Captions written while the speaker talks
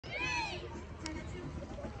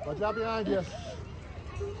Watch out behind you.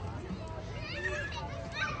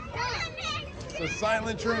 It's a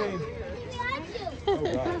silent train. Oh,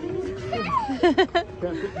 God.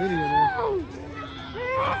 Can't fit Minnie in there.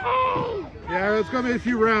 Yeah, it's going to be a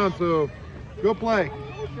few rounds, so go play.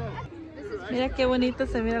 Mira qué bonita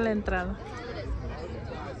se mira la entrada.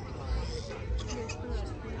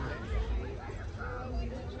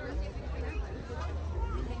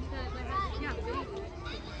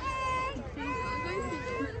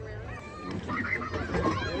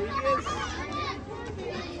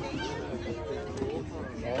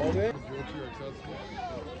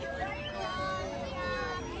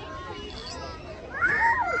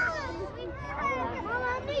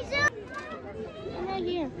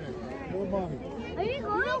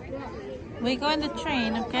 We go in the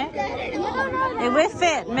train, okay? If we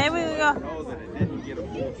fit, maybe we go.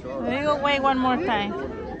 Maybe we'll wait one more time.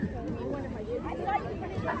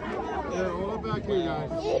 Yeah, hold up back here,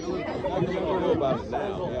 guys.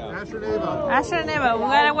 Asher and Ava. We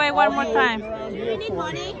gotta wait one more time. Do you need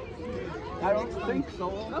money? I don't think so.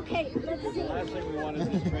 Okay, let's see. Last thing we want is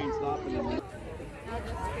this train stopping.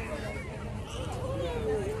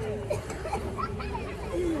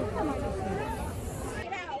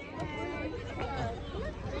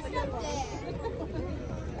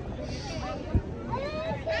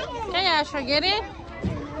 Okay, Asher, get in.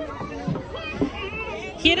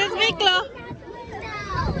 Here is Miklo.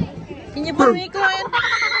 Can you put Miklo in?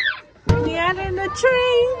 We are in the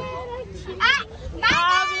train.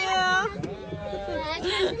 Love you.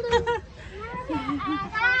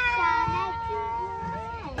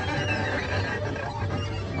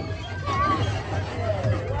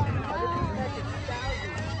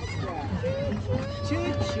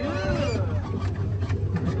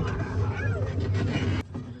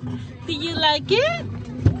 Do you like it?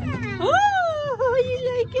 Oh, you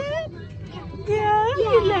like it? Yeah,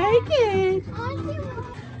 you like it.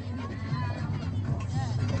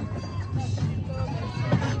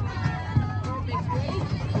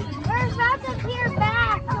 We're about to veer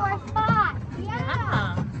back to our spot.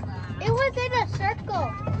 Ah. It was in a circle.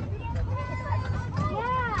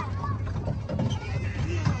 Yeah.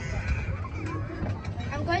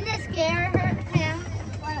 I'm going to scare him.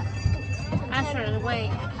 Asher,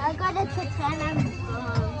 wait. I'm going to pretend I'm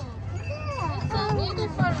wrong. So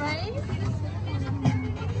beautiful, right?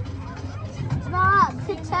 Mom,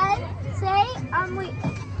 pretend, say I'm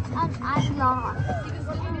lost.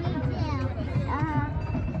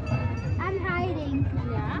 I'm hiding.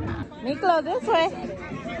 Yeah. Miklo, this way.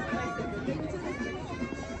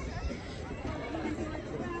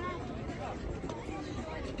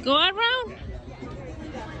 Go around.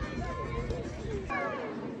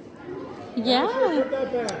 Yeah. Put that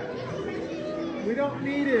back. We don't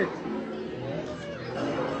need it.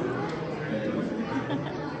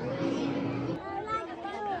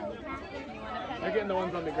 They're getting the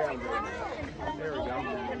ones on the ground. There we go.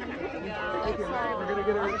 Okay, we're gonna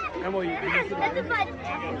get her. Emily, you can sit down.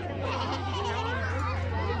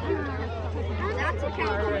 That's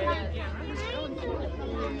okay.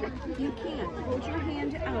 You can't. Hold your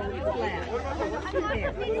hand out flat. There.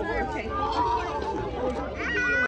 Okay.